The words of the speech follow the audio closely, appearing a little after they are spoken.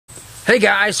Hey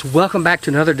guys, welcome back to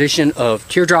another edition of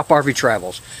Teardrop RV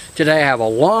Travels. Today I have a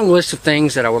long list of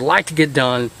things that I would like to get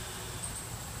done,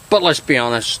 but let's be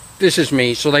honest, this is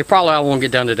me, so they probably all won't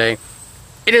get done today.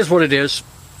 It is what it is,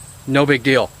 no big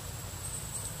deal.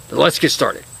 But let's get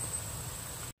started.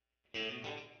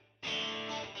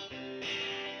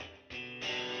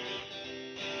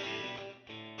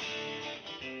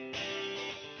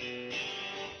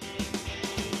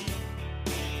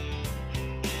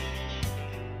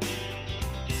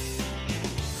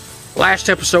 Last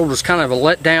episode was kind of a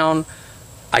letdown.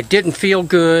 I didn't feel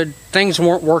good. Things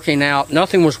weren't working out.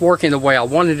 Nothing was working the way I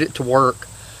wanted it to work.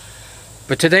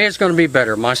 But today is going to be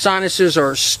better. My sinuses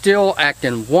are still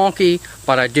acting wonky,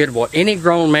 but I did what any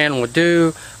grown man would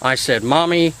do. I said,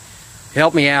 "Mommy,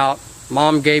 help me out."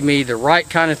 Mom gave me the right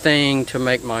kind of thing to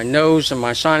make my nose and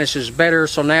my sinuses better.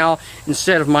 So now,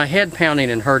 instead of my head pounding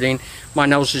and hurting, my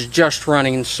nose is just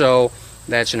running. So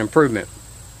that's an improvement.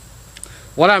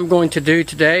 What I'm going to do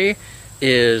today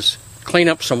is clean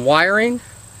up some wiring.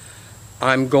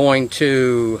 I'm going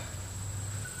to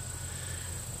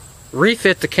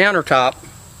refit the countertop,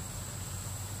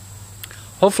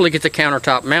 hopefully get the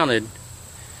countertop mounted,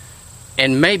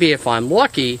 and maybe if I'm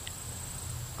lucky,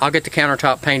 I'll get the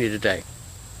countertop painted today.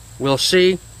 We'll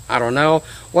see. I don't know.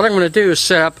 What I'm going to do is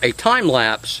set up a time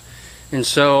lapse, and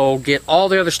so get all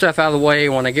the other stuff out of the way.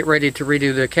 When I get ready to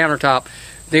redo the countertop,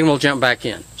 then we'll jump back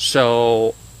in.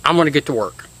 So I'm going to get to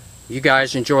work. You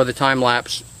guys enjoy the time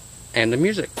lapse and the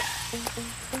music.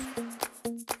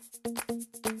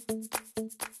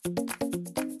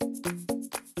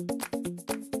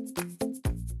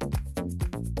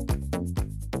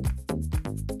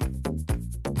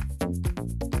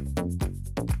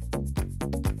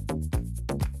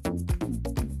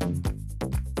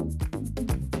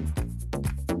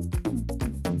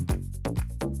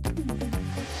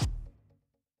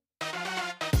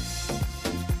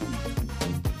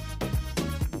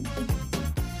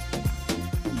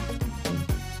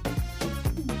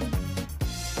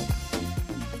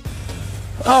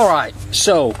 Alright,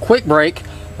 so quick break.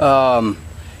 It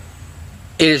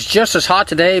is just as hot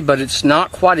today, but it's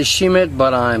not quite as humid,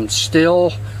 but I'm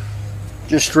still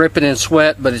just dripping in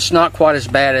sweat, but it's not quite as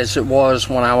bad as it was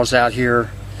when I was out here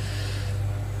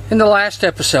in the last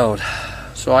episode.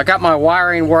 So I got my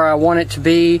wiring where I want it to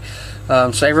be,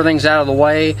 so everything's out of the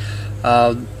way.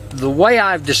 The way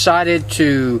I've decided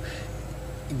to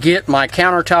get my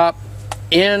countertop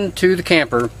into the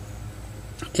camper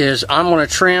is I'm going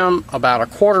to trim about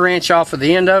 1/4 inch off of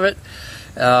the end of it,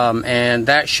 and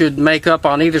that should make up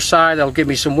on either side. That'll give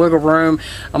me some wiggle room.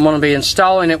 I'm going to be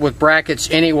installing it with brackets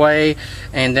anyway,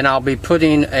 and then I'll be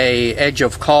putting a edge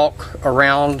of caulk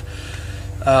around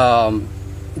the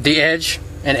edge,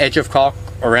 an edge of caulk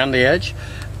around the edge,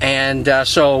 and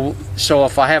so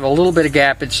if I have a little bit of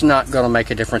gap, it's not going to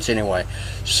make a difference anyway.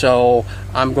 So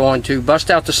I'm going to bust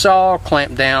out the saw,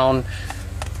 clamp down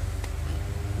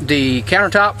the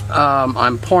countertop.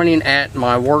 I'm pointing at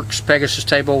my Works Pegasus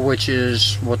table, which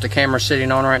is what the camera's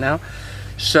sitting on right now.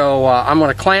 So I'm going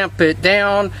to clamp it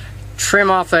down, trim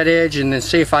off that edge, and then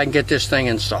see if I can get this thing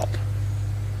installed.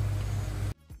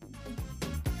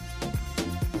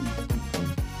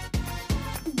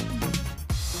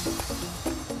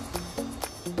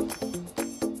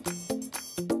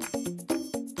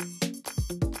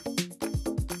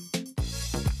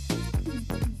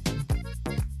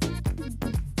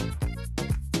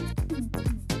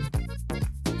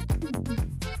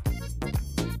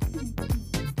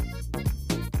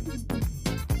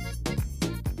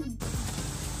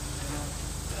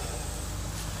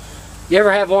 You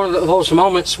ever have one of those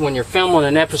moments when you're filming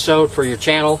an episode for your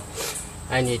channel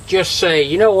and you just say,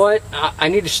 you know what, I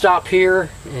need to stop here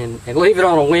and leave it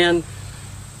on a win?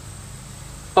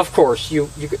 Of course,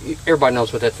 everybody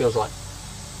knows what that feels like.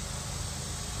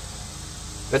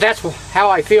 But that's how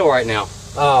I feel right now.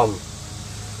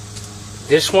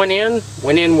 This went in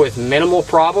with minimal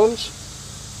problems,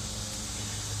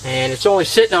 and it's only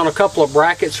sitting on a couple of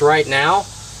brackets right now,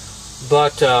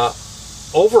 but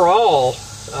overall,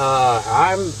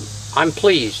 I'm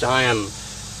pleased. I'm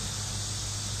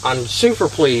super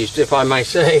pleased, if I may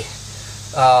say,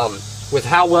 with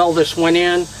how well this went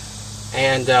in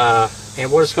and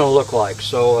what it's going to look like.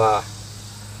 So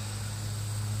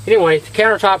anyway, the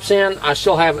countertop's in. I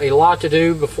still have a lot to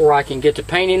do before I can get to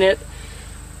painting it.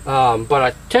 But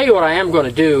I tell you what I am going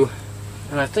to do,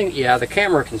 and I think, yeah, the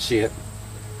camera can see it.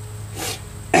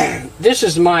 This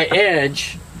is my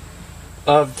edge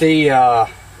of the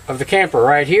camper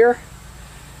right here,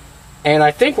 and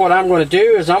I think what I'm going to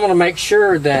do is I'm going to make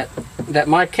sure that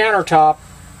my countertop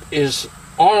is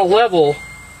on a level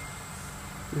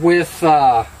with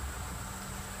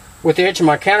with the edge of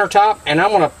my countertop, and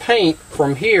I'm going to paint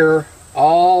from here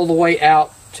all the way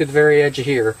out to the very edge of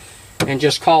here and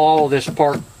just call all of this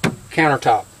part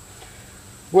countertop.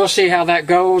 We'll see how that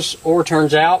goes or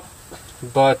turns out,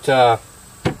 but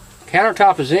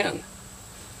countertop is in.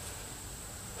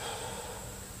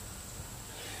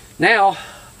 Now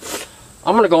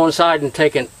I'm going to go inside and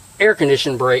take an air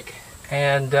conditioning break,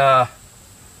 and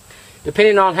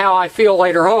depending on how I feel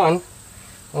later on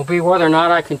will be whether or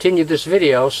not I continue this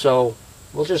video, so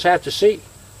we'll just have to see.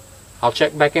 I'll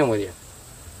check back in with you.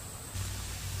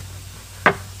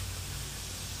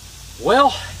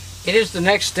 Well, it is the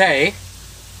next day.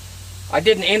 I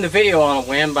didn't end the video on a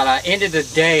win, but I ended the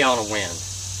day on a win.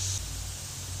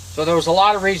 So there was a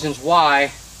lot of reasons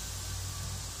why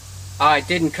I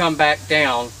didn't come back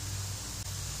down.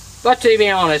 But to be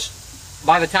honest,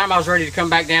 by the time I was ready to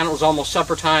come back down, it was almost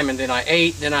supper time, and then I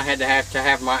ate. Then I had to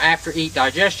have my after-eat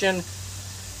digestion.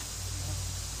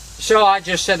 So I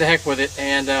just said the heck with it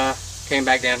and came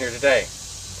back down here today.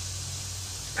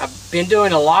 I've been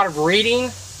doing a lot of reading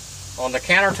on the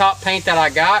countertop paint that I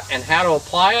got and how to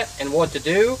apply it and what to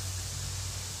do.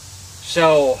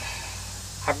 So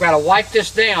I've got to wipe this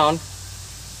down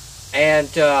and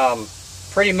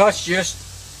pretty much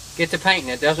just get to painting.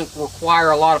 It doesn't require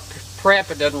a lot of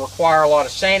prep. It doesn't require a lot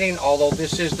of sanding, although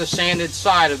this is the sanded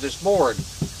side of this board.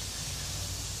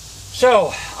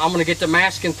 So I'm going to get to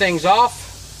masking things off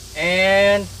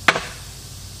and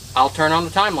I'll turn on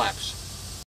the time lapse.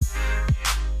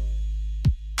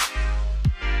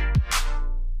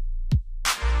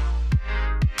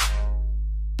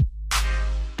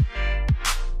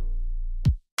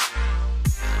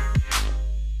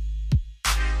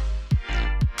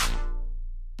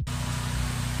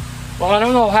 Well, I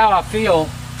don't know how I feel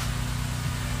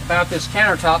about this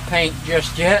countertop paint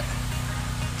just yet.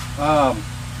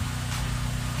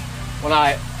 When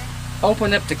I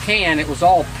opened up the can, it was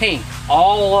all pink.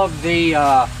 All of the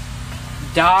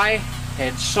dye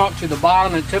had sunk to the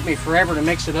bottom, and it took me forever to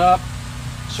mix it up.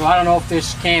 So I don't know if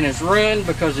this can is ruined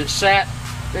because it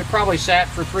probably sat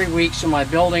for 3 weeks in my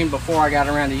building before I got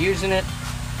around to using it.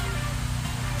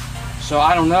 So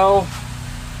I don't know.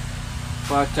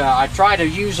 But I tried to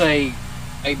use a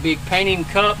big painting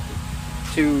cup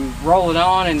to roll it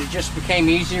on, and it just became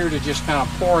easier to just kind of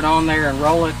pour it on there and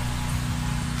roll it.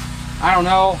 I don't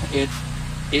know, it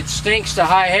stinks to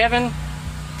high heaven,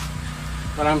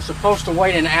 but I'm supposed to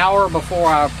wait an hour before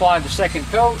I apply the second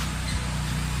coat.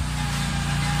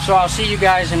 So I'll see you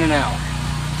guys in an hour.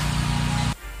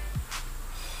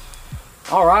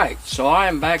 Alright, so I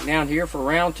am back down here for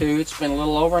round 2. It's been a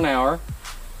little over an hour.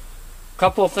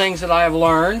 Couple of things that I have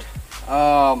learned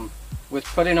with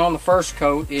putting on the first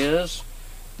coat is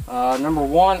number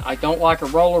one, I don't like a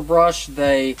roller brush.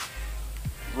 They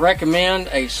recommend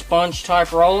a sponge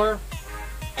type roller,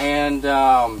 and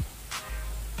I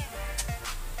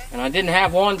didn't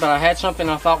have one, but I had something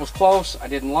I thought was close. I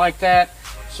didn't like that,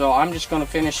 so I'm just going to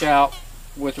finish out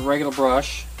with a regular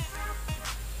brush.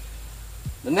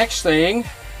 The next thing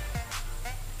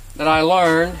that I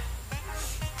learned,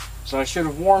 so I should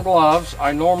have worn gloves.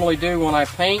 I normally do when I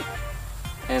paint,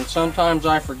 and sometimes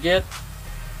I forget.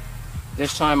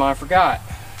 This time I forgot.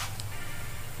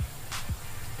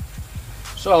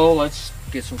 So let's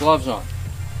get some gloves on.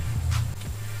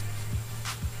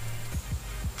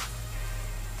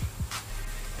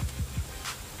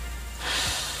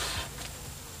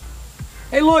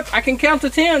 Hey look, I can count to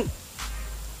 10.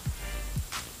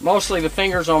 Mostly the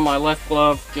fingers on my left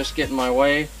glove just get in my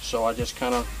way, so I just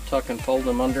kind of tuck and fold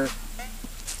them under.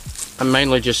 I'm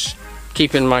mainly just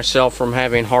keeping myself from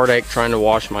having heartache trying to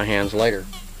wash my hands later.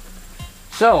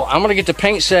 So I'm going to get the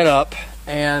paint set up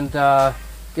and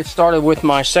get started with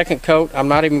my second coat. I'm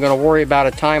not even going to worry about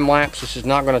a time lapse. This is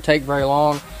not going to take very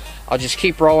long. I'll just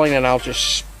keep rolling and I'll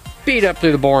just speed up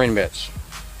through the boring bits.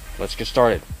 Let's get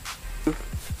started.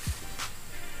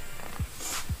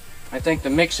 I think the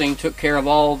mixing took care of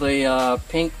all the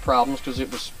pink problems because it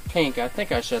was pink. I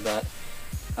think I said that.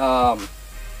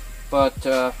 But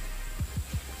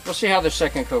we'll see how the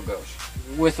second coat goes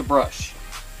with the brush.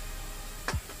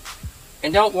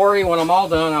 And don't worry, when I'm all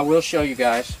done, I will show you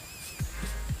guys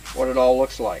what it all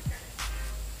looks like.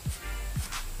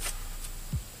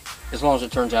 As long as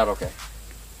it turns out okay.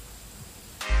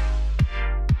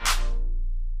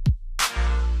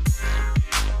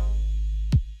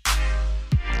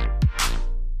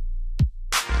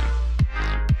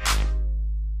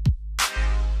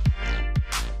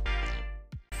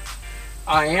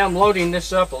 I am loading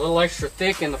this up a little extra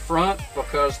thick in the front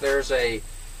because there's a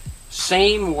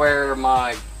seam where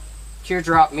my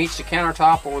teardrop meets the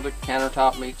countertop, or the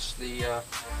countertop meets the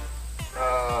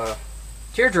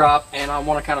teardrop, and I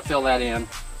want to kind of fill that in.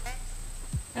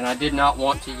 And I did not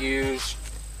want to use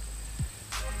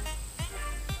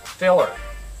filler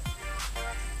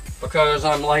because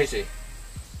I'm lazy.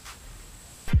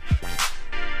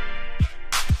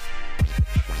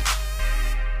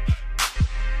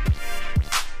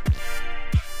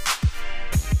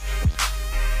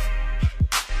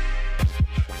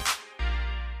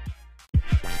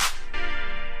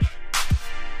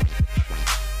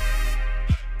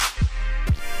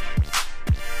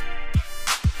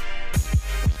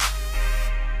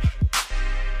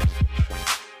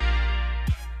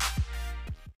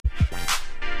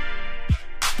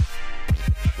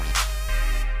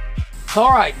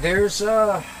 Alright, there's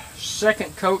a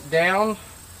second coat down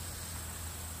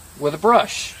with a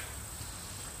brush.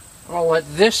 I'm going to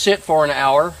let this sit for an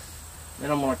hour,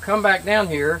 then I'm going to come back down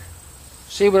here,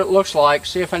 see what it looks like,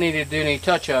 see if I need to do any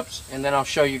touch-ups, and then I'll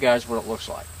show you guys what it looks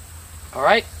like.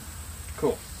 Alright?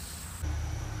 Cool.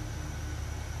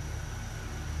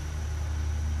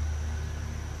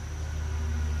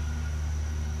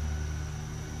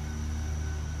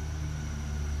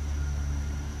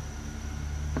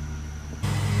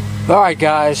 Alright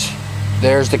guys,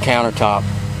 there's the countertop.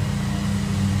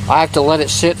 I have to let it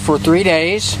sit for 3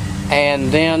 days,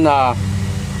 and then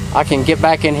I can get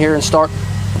back in here and start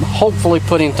hopefully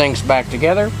putting things back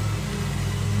together.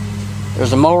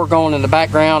 There's a mower going in the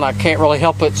background. I can't really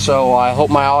help it, so I hope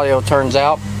my audio turns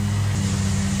out.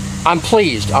 I'm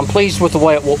pleased. I'm pleased with the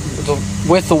way it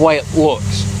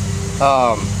looks.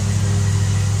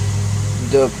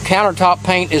 The countertop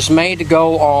paint is made to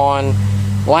go on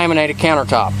laminated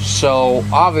countertop, so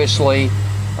obviously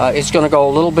it's going to go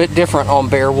a little bit different on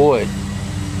bare wood.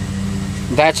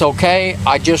 That's okay.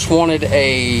 I just wanted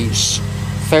a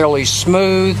fairly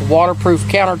smooth, waterproof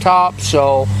countertop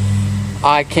so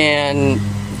I can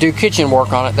do kitchen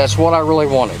work on it. That's what I really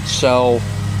wanted, so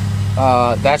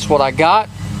that's what I got,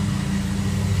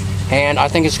 and I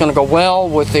think it's going to go well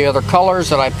with the other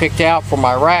colors that I picked out for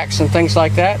my racks and things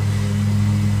like that.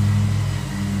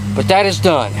 But that is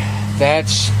done.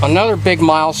 That's another big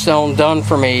milestone done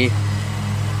for me,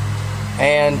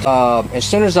 and as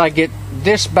soon as I get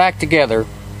this back together,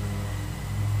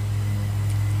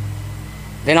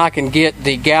 then I can get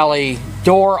the galley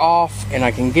door off and I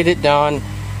can get it done,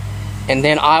 and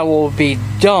then I will be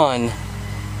done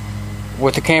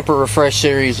with the Camper Refresh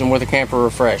series and with the Camper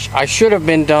Refresh. I should have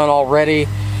been done already.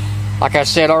 Like I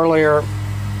said earlier,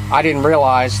 I didn't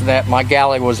realize that my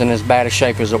galley was in as bad a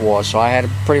shape as it was, so I had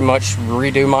to pretty much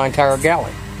redo my entire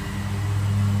galley.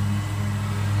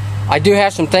 I do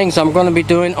have some things I'm going to be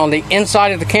doing on the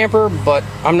inside of the camper, but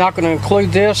I'm not going to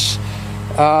include this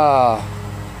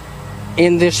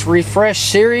in this refresh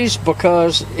series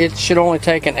because it should only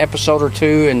take an episode or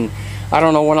two, and I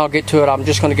don't know when I'll get to it. I'm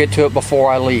just going to get to it before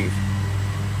I leave.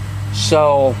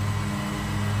 So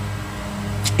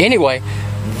anyway,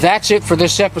 that's it for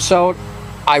this episode.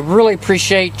 I really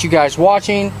appreciate you guys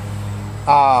watching.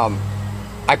 I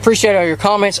appreciate all your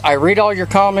comments. I read all your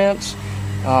comments.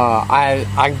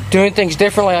 I'm doing things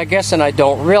differently, I guess, and I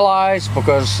don't realize,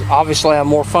 because obviously I'm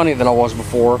more funny than I was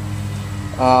before.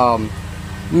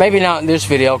 Maybe not in this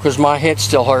video because my head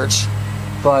still hurts.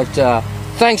 But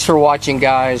thanks for watching,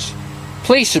 guys.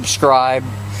 Please subscribe,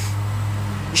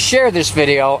 share this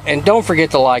video, and don't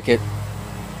forget to like it.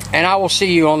 And I will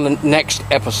see you on the next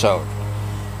episode.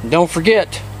 Don't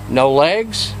forget, no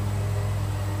legs,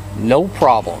 no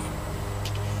problem.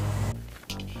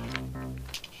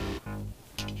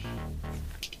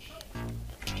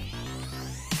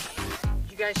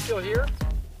 You guys still here?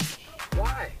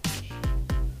 Why?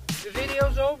 The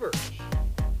video's over.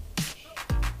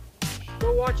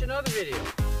 Go watch another video.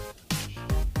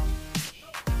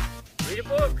 Read a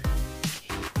book.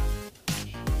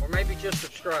 Or maybe just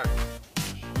subscribe.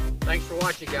 Thanks for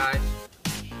watching, guys.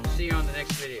 See you on the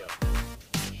next video.